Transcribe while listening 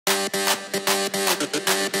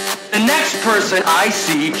person I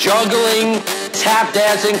see juggling, tap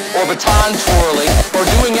dancing, or baton twirling, or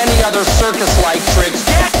doing any other circus-like tricks,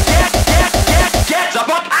 get the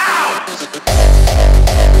fuck out!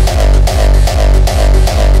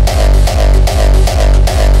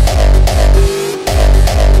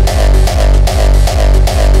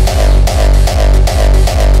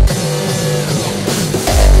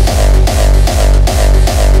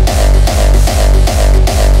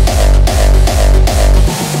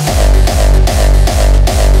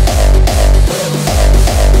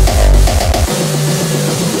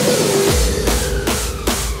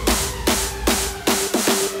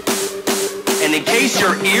 And in case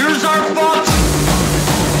your ears are fucked,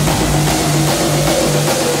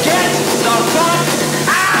 get the fuck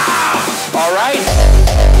out! All right?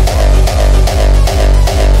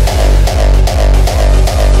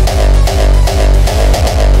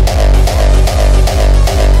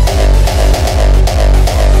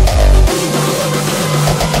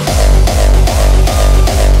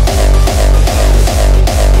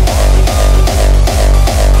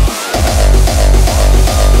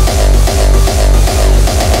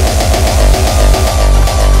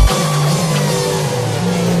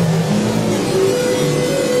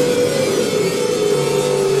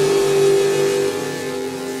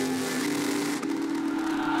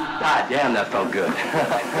 God damn, that felt good.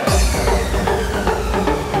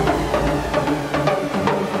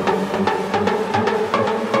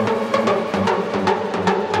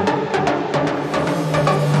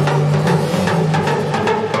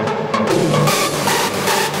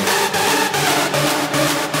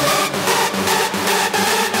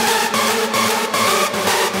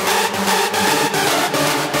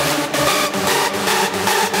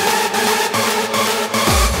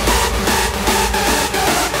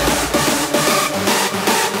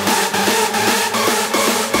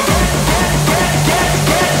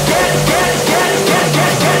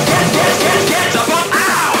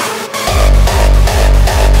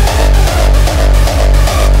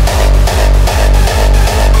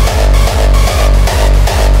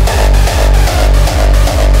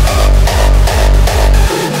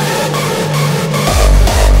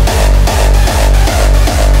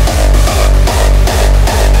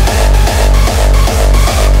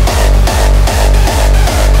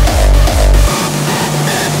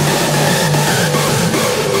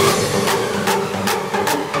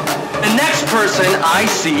 Person I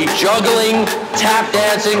see juggling, tap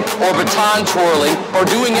dancing, or baton twirling, or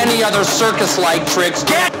doing any other circus-like tricks,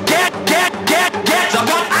 get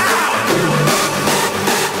the